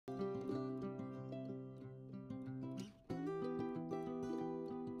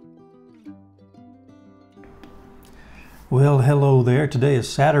Well, hello there. Today is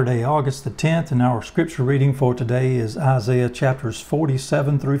Saturday, August the 10th, and our scripture reading for today is Isaiah chapters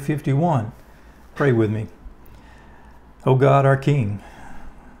 47 through 51. Pray with me. Oh God, our King,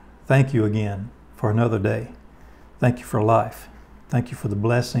 thank you again for another day. Thank you for life. Thank you for the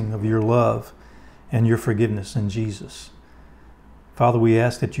blessing of your love and your forgiveness in Jesus. Father, we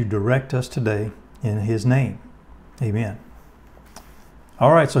ask that you direct us today in His name. Amen.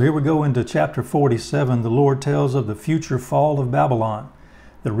 All right, so here we go into chapter 47. The Lord tells of the future fall of Babylon.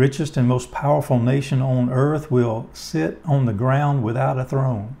 The richest and most powerful nation on earth will sit on the ground without a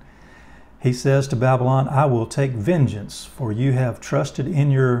throne. He says to Babylon, I will take vengeance, for you have trusted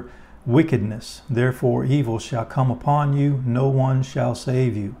in your wickedness. Therefore evil shall come upon you, no one shall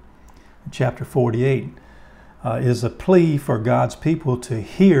save you. Chapter 48 is a plea for God's people to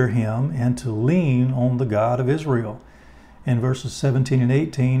hear Him and to lean on the God of Israel. In verses 17 and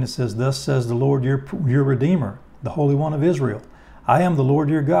 18, it says, Thus says the Lord your Redeemer, the Holy One of Israel. I am the Lord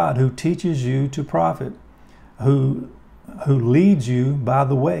your God, who teaches you to profit, who leads you by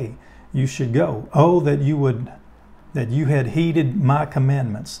the way you should go. Oh, that you had heeded my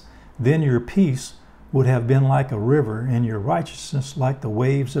commandments. Then your peace would have been like a river, and your righteousness like the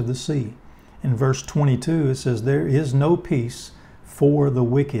waves of the sea. In verse 22, it says, There is no peace for the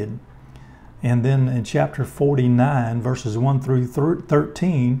wicked. And then in chapter 49, verses 1 through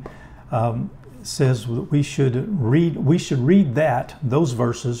 13, says we should read those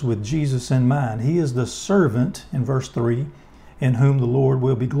verses with Jesus in mind. He is the servant, in verse 3, in whom the Lord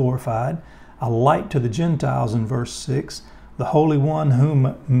will be glorified, a light to the Gentiles, in verse 6, the Holy One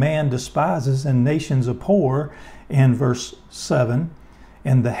whom man despises and nations abhor, in verse 7,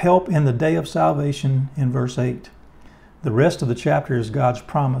 and the help in the day of salvation, in verse 8. The rest of the chapter is God's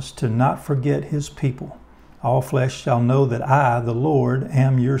promise to not forget His people. All flesh shall know that I, the Lord,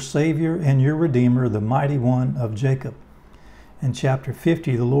 am your Savior and your Redeemer, the mighty one of Jacob. In chapter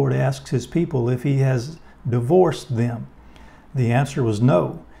 50, the Lord asks His people if He has divorced them. The answer was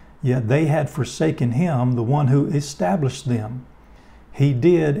no, yet they had forsaken Him, the one who established them. He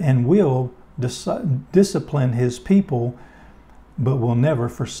did and will discipline His people, but will never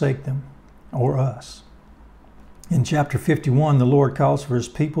forsake them or us. In chapter 51, the Lord calls for His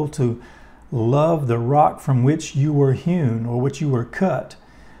people to love the rock from which you were hewn, or which you were cut.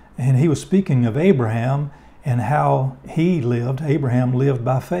 And He was speaking of Abraham and how Abraham lived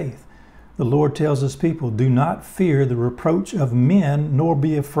by faith. The Lord tells His people, do not fear the reproach of men, nor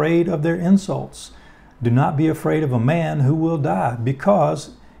be afraid of their insults. Do not be afraid of a man who will die,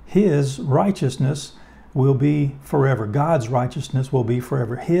 because his righteousness will be forever. God's righteousness will be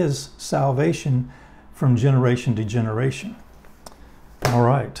forever. His salvation from generation to generation. All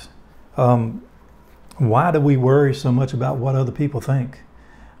right. Why do we worry so much about what other people think?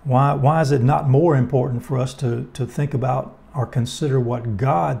 Why is it not more important for us to think about or consider what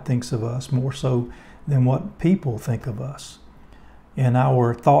God thinks of us more so than what people think of us? In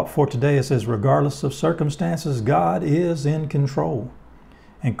our thought for today, it says, regardless of circumstances, God is in control.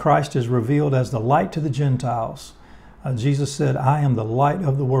 And Christ is revealed as the light to the Gentiles. Jesus said, I am the light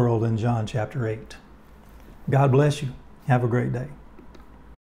of the world in John chapter 8. God bless you. Have a great day.